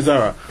base of Avodah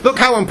Zarah. Look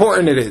how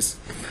important it is.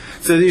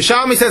 So the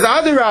Yishalmi says,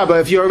 Adarabba,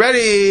 if you're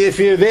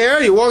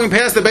there, you're walking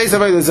past the base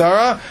of Avodah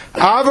Zarah,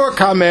 Avor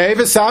Kamei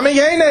V'Sami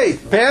Yene.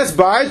 Pass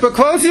by it, but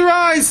close your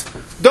eyes.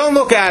 Don't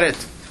look at it.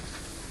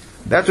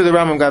 That's where the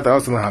Rambam got the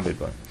Osel Hamid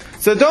by.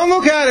 So don't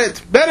look at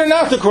it. Better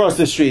not to cross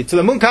the street. So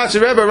the Munkach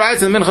Rebbe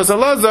writes in Minchas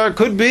Elazar,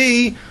 could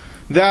be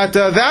that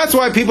that's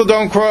why people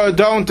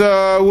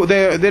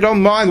they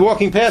don't mind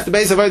walking past the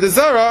base of Avodah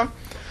Zarah,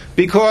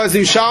 because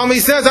the Yishalmi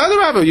says,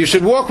 Adarabba, you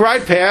should walk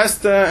right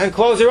past and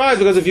close your eyes,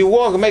 because if you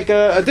walk and make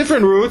a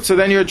different route, so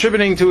then you're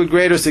attributing to a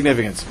greater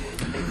significance.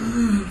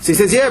 So he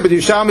says, yeah, but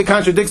Yishalmi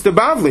contradicts the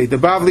Bavli. The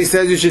Bavli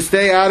says you should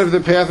stay out of the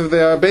path of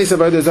the base of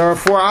Avodah Zarah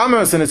 4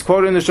 amos, and it's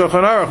quoted in the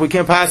Shulchan Aruch. We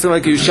can't pass it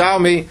like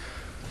Yishalmi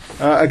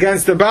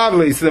against the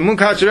Bavli. So the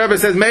Munkach Rebbe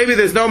says maybe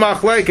there's no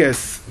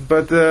machlekes,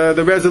 but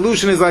the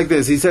resolution is like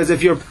this. He says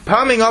if you're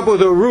coming up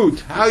with a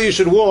route, how you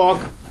should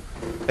walk,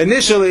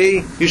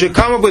 initially you should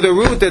come up with a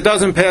route that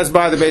doesn't pass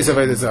by the base of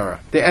Avodah Zarah,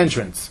 the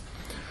entrance.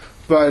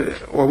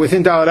 Or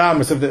within Dalet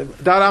Amos.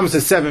 Dalet Amos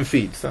is 7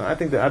 feet. So I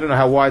don't know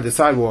how wide the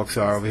sidewalks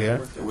are over here.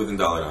 Within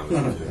Dalet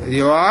Amos.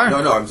 You are?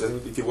 No, I'm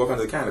saying if you walk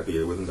under the canopy,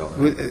 you're within Dalet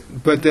Amos.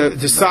 But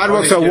the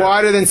sidewalks are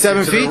wider than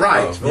 7 feet? To the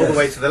right, all the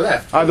way to the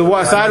left.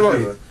 The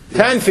sidewalk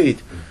 10 feet.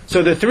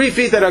 So the 3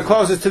 feet that are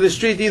closest to the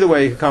street, either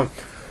way you come.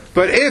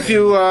 But if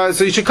you,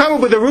 so you should come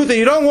up with a route that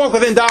you don't walk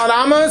within Dalet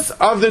Amos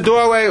of the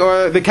doorway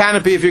or the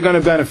canopy if you're going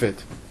to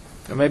benefit.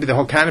 Or maybe the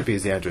whole canopy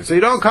is the entrance. So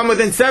you don't come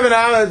within 7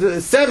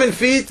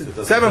 feet,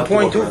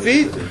 7.2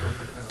 feet,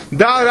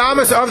 Dalet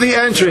Amos of the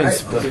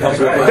entrance.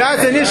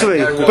 That's initially.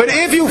 But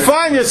if you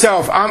find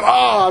yourself,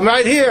 I'm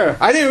right here.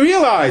 I didn't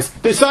realize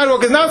the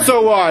sidewalk is not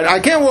so wide. I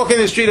can't walk in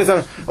the street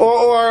the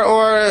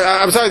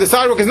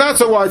sidewalk is not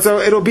so wide, so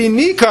it'll be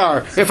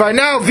nikar. If I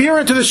now veer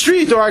into the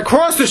street or I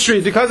cross the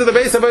street because of the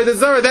base of Avodah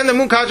Zarah, then the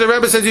Munkach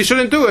Rebbe says you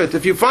shouldn't do it.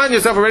 If you find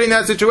yourself already in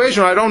that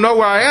situation where I don't know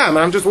where I am and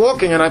I'm just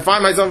walking and I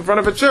find myself in front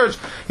of a church,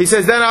 he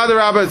says then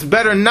Adarabba, it's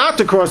better not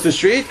to cross the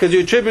street because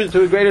you attribute it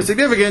to a greater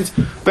significance.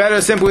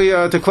 Better simply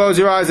to close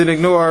your eyes and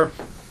ignore.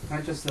 Can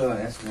I just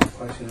ask one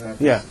question about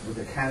this? Yeah. With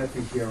the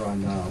canopy here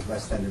on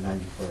West End of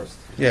 91st.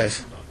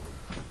 Yes.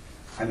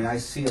 I mean, I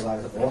see a lot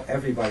of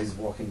everybody's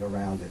walking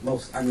around it.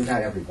 Not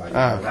everybody.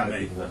 Ah. A lot of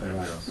people walking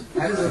around it.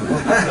 How does it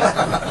look?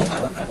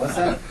 What's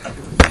that?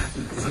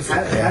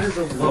 How does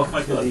it look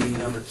to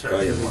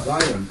the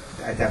item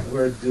that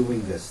we're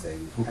doing this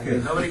thing? I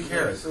mean, Nobody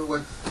cares. So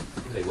what?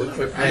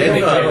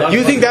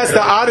 You think that's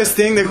the oddest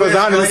thing that goes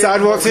on in the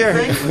sidewalks here?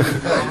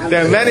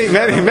 There are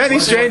many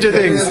stranger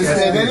things.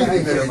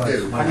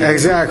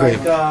 Exactly.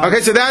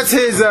 Okay, so that's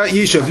his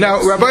yishuv. Now,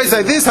 Rabbi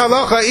said this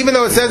halacha, even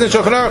though it says in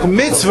Shulchan Aruch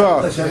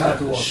mitzvah,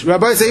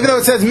 Rabbi said even though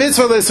it says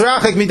mitzvah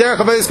l'israchik miderech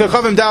havayis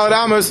kachavim Dalet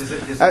Amos,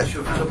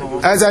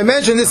 as I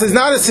mentioned, this is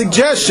not a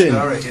suggestion.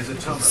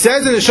 It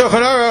says in the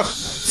Shulchan Aruch,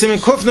 Siman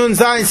Kuf Nun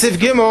Zayin Sif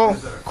Gimel,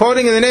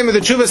 quoting in the name of the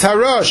Chuvas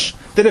Harosh,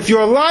 that if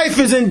your life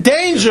is in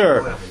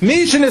danger,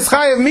 Mishin is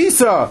Chayav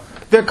Misa,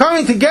 they're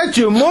coming to get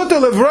you, Mutar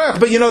Levrech,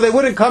 but they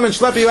wouldn't come and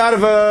schlep you out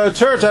of a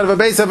church, out of a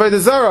base of Avodah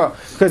Zarah,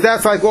 because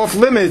that's like off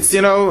limits, to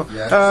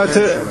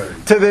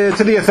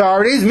the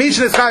authorities.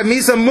 Mishin is Chayav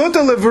Misa,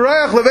 Mutar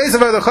Levrech, Leveis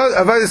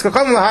Avodas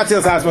Kachavim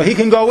Lahatzil Sasmo. He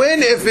can go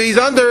in if his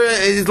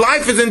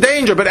life is in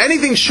danger, but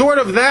anything short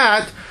of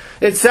that,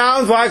 it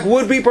sounds like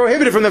would be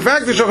prohibited. From the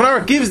fact that Shulchan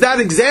Aruch gives that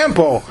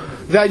example,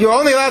 that you're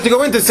only allowed to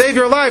go in to save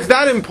your life,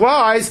 that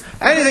implies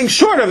anything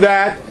short of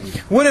that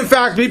would in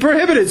fact be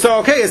prohibited. So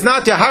okay, it's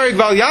not Yaharig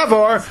Val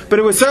Yavor, but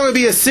it would certainly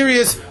be a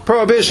serious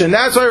prohibition.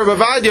 That's why Rabbi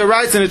Vadia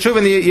writes in the Truv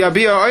in the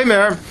Yabia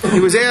Omer, he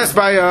was asked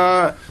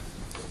by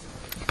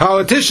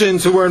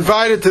politicians who were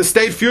invited to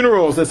state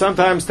funerals that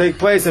sometimes take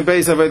place in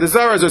base of Avodah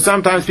Zarah, or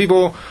sometimes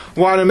people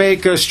want to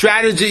make a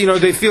strategy,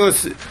 they feel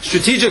it's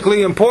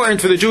strategically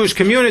important for the Jewish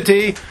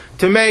community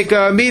to make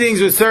meetings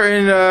with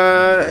certain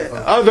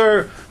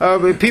other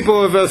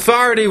people of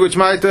authority, which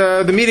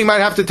the meeting might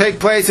have to take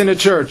place in a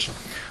church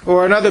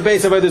or another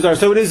base of Avodah Zarah.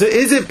 So is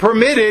it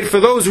permitted for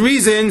those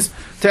reasons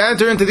to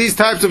enter into these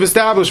types of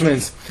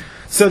establishments?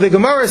 So the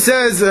Gemara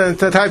says,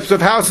 the types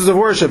of houses of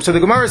worship. So the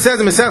Gemara says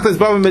in Masechtas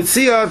Bava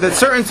Metzia that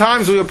certain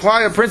times we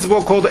apply a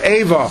principle called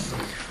Eva.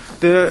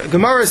 The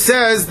Gemara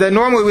says that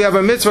normally we have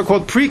a mitzvah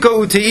called Prika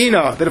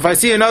Uteina, that if I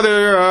see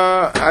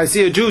I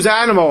see a Jew's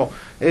animal,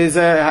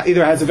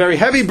 either has a very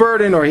heavy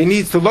burden or he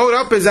needs to load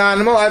up his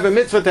animal, I have a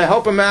mitzvah to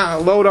help him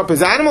out, load up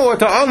his animal or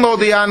to unload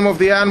the animal if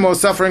the animal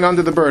is suffering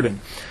under the burden.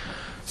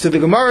 So the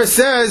Gemara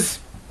says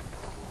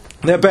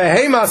that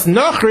Behemas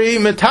Nachri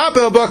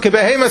Metapel Ba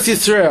Kebehemas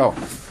Yisrael.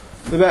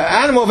 The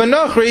animal of a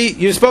Nachri,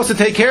 you're supposed to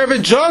take care of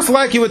it just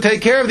like you would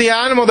take care of the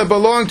animal that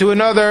belonged to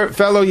another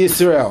fellow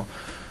Yisrael.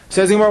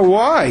 Says the Gemara,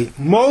 why?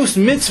 Most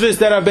mitzvahs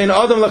that have been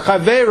Adam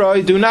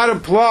L'Chaveroi do not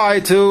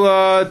apply to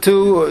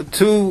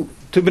Bnei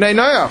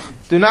Noach.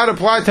 Do not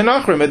apply to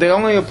Nachrim. They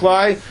only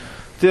apply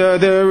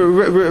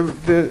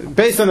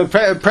based on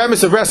the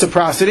premise of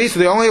reciprocity, so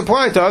they only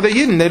apply to other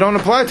Yidden. They don't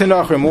apply to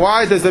Nachrim.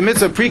 Why does the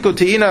mitzvah Priko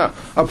Te'ina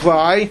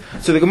apply?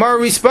 So the Gemara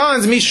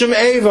responds, Mishum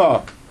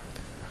Eva.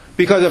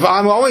 Because if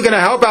I'm only going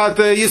to help out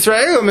the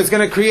Yisraelim, it's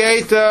going to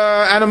create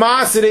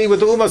animosity with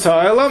the Umas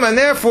Ha'elam, and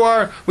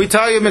therefore we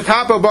tell you,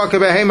 Metapo Baka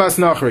Behemas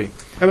Nachri.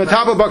 And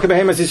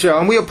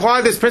we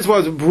apply this principle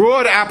as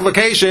broad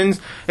applications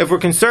if we're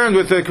concerned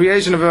with the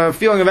creation of a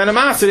feeling of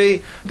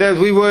animosity, that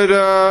we would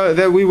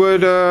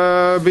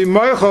be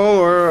moichel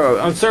or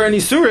on certain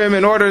isurim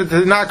in order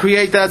to not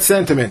create that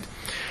sentiment.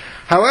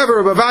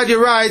 However, Rabbi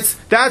writes,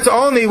 that's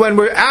only when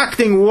we're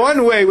acting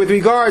one way with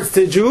regards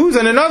to Jews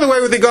and another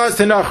way with regards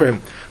to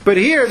Nachrim. But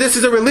here, this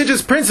is a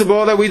religious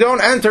principle that we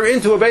don't enter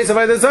into a base of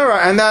Avodah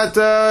Zarah, and that,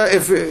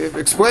 if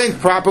explained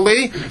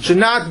properly, should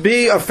not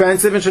be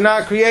offensive and should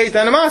not create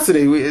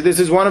animosity. This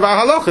is one of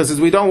our halachas,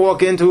 is we don't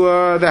walk into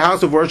the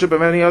house of worship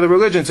of any other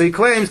religion. So he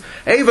claims,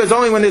 Eva is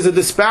only when there's a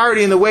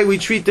disparity in the way we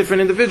treat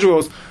different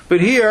individuals. But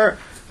here,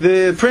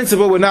 the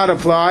principle would not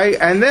apply,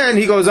 and then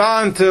he goes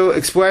on to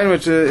explain,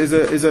 which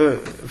is a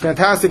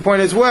fantastic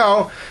point as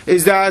well,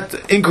 is that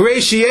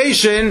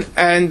ingratiation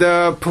and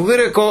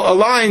political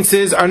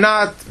alliances are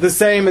not the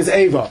same as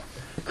Eva.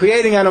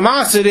 Creating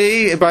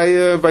animosity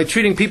by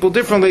treating people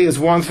differently is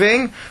one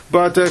thing,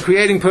 but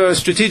creating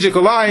strategic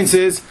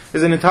alliances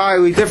is an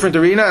entirely different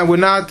arena, and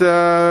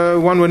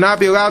one would not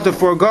be allowed to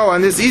forego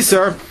on this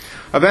Isser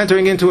of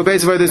entering into a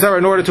base of Avodah Zarah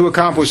in order to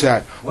accomplish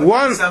that.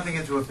 Something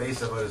into a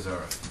base of Avodah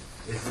Zarah.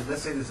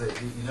 Let's say that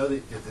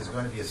there's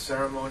going to be a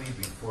ceremony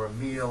before a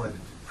meal, and the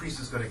priest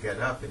is going to get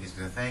up and he's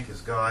going to thank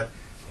his God,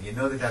 and you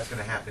know that that's going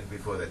to happen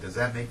before that. Does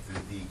that make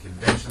the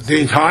convention?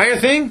 The entire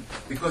thing?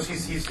 Because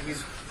he's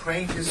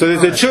praying to his So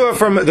there's a tshuva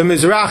from the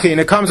Mizrahi,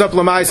 and it comes up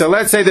Lamaisa.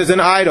 Let's say there's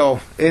an idol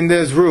in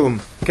this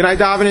room. Can I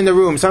daven in the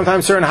room?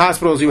 Sometimes certain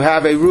hospitals you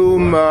have a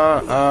room,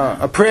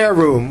 a prayer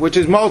room, which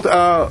is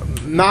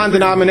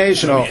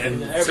non-denominational.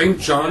 And St.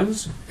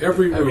 John's,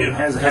 every room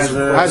has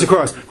a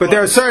cross. But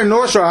there are certain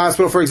North Shore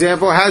Hospital, for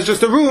example, has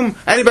just a room.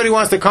 Anybody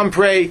wants to come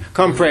pray.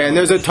 And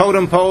there's a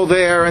totem pole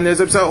there, and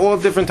there's all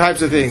different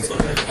types of things.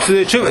 So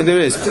the tshuva, there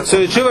is.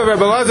 So the tshuva of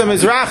Rabbi Elazar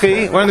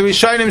Mizrahi, one of the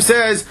Rishonim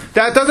says,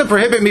 that doesn't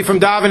prohibit me from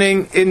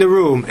davening in the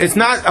room. It's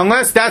not,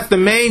 unless that's the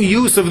main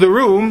use of the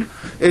room,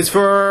 is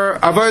for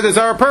Avodah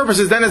Zarah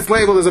purposes, then it's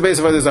labeled as a base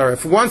of Avodah Zarah.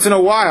 If once in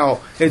a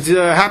while it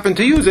happened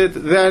to use it,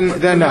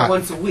 then not.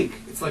 Once a week.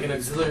 It's like an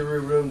auxiliary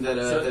room that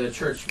a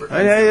church.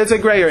 It's a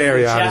grayer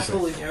area, obviously.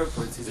 obviously. Chapel in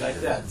airports is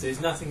like that. There's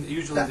nothing.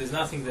 Usually, there's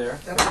nothing there.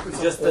 It's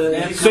just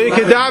so you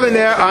can daven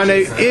there on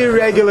an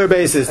irregular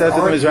basis. That's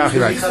what the Mizrahi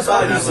writes.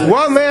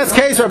 One last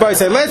case, Rabbi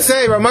said. Let's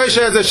say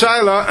Ramosha has a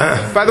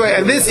shaila. By the way,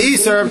 and this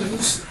Easter,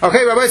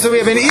 okay, Rabbi said we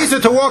have an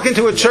Easter to walk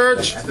into a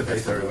church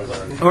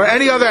or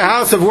any other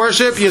house of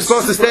worship. You're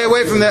supposed to stay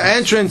away from the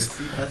entrance,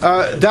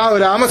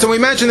 Daled Amos. And we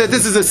mentioned that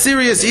this is a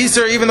serious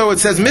Easter, even though it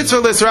says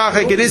mitzvah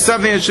l'srachik. It is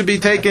something that should be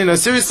taken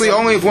seriously.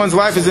 Only if one's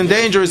life is in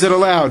danger is it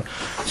allowed.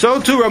 So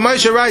too,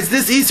 Ramosha writes,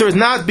 this Easter is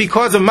not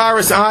because of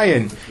Maris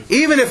Ayin.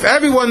 Even if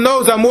everyone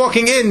knows I'm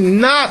walking in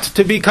not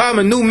to become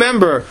a new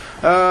member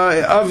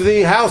of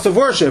the house of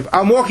worship,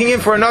 I'm walking in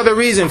for another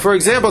reason. For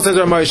example, says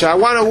Ramosha, I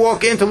want to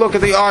walk in to look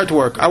at the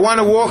artwork. I want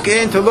to walk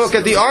in to look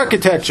at the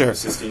architecture.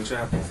 So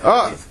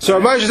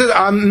Ramosha says,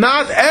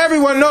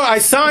 everyone knows, I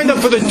signed up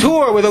for the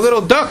tour with a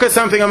little duck or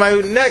something on my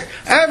neck.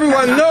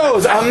 Everyone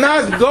knows I'm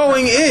not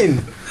going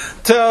in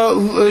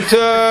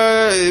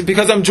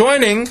because I'm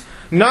joining.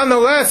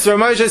 Nonetheless,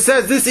 Ramosha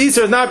says this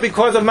Easter is not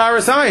because of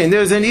Maris Ayin.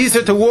 There's an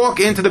Easter to walk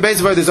into the base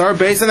of Avodah Zarah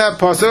based on that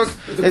pasuk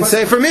and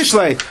say for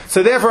Mishlei.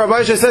 So therefore,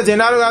 Ramosha says you're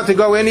not allowed to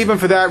go in even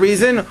for that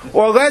reason.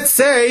 Or let's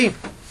say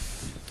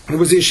it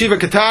was the Yeshiva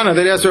Katana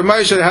that asked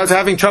Ramosha that was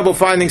having trouble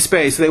finding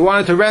space. They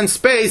wanted to rent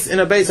space in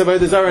a base of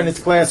Avodah Zarah in its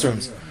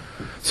classrooms.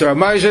 So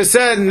Ramosha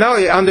said, no,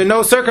 under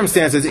no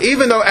circumstances,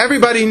 even though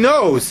everybody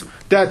knows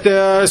that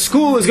the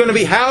school is going to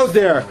be housed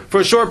there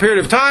for a short period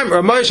of time,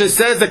 Ramosha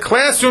says the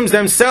classrooms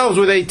themselves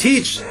where they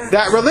teach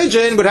that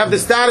religion would have the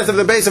status of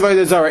the base of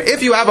Avodah Zarah.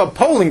 If you have a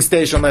polling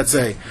station, let's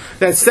say,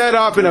 that's set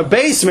up in a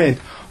basement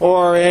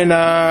or in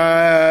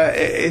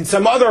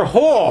some other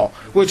hall,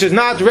 which is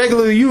not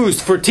regularly used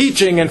for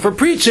teaching and for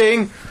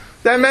preaching,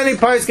 then many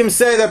poskim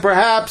say that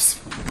perhaps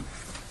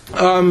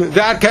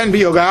that can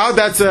be allowed.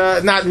 That's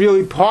not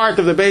really part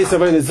of the base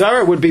of Avodah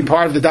Zarah. It would be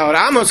part of the Daled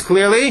Amos,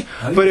 clearly.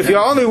 But if you're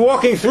only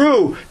walking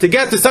through to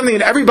get to something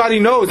that everybody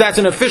knows that's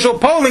an official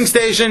polling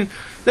station,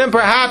 then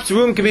perhaps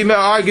room can be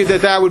argued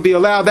that would be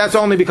allowed. That's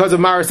only because of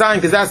Maris Ayin,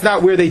 because that's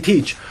not where they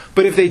teach.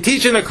 But if they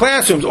teach in the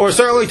classrooms, or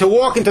certainly to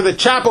walk into the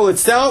chapel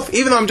itself,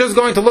 even though I'm just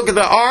going to look at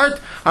the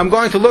art, I'm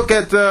going to look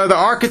at the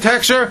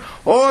architecture,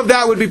 all of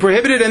that would be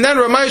prohibited. And then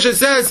Ramosha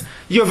says,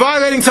 you're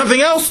violating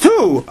something else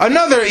too.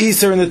 Another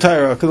Easter in the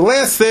Torah. Because the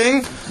last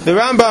thing, the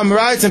Rambam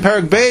writes in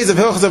Perek Beis of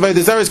Hilchos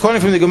Avodah Zarah, is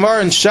quoting from the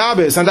Gemara in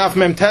Shabbos, on Daf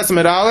Mem Tes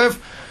Amud Aleph,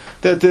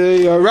 that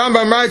the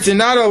Rambam writes, you're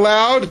not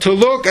allowed to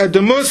look at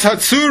the Mus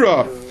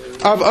Hatzura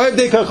of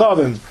Oivdei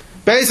Kachavim.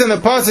 Based on the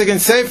pasuk in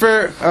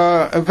Sefer,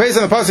 based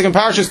on the pasuk in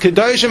Parshas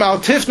Kedoshim, al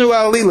tifnu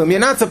al lilim. You're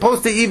not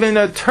supposed to even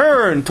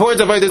turn towards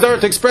Avodah Zarah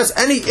to express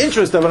any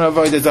interest of an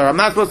Avodah Zarah. I'm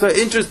not supposed to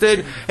be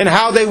interested in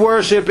how they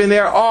worship, in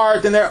their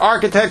art, in their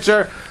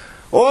architecture.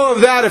 All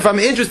of that, if I'm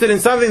interested in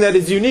something that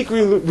is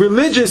uniquely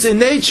religious in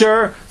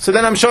nature, so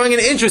then I'm showing an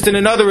interest in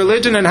another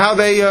religion and how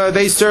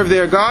they serve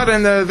their God,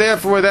 and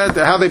therefore that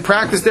how they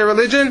practice their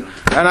religion.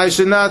 And I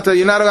should not.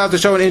 You're not allowed to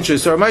show an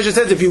interest. So Moshe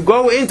says, if you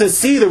go in to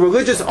see the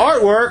religious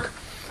artwork,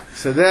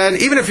 so then,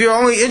 even if you're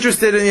only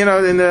interested in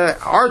the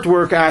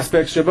artwork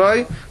aspect,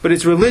 Shabbai, but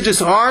it's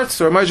religious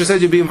arts, or Moshe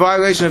said you'd be in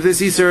violation of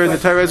this Isur in the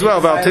Torah as well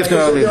about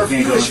Tifna. There are a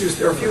few issues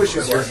here.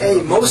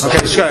 Most of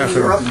them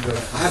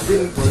have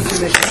been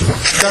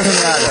decommissioned. Doesn't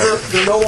matter. They're no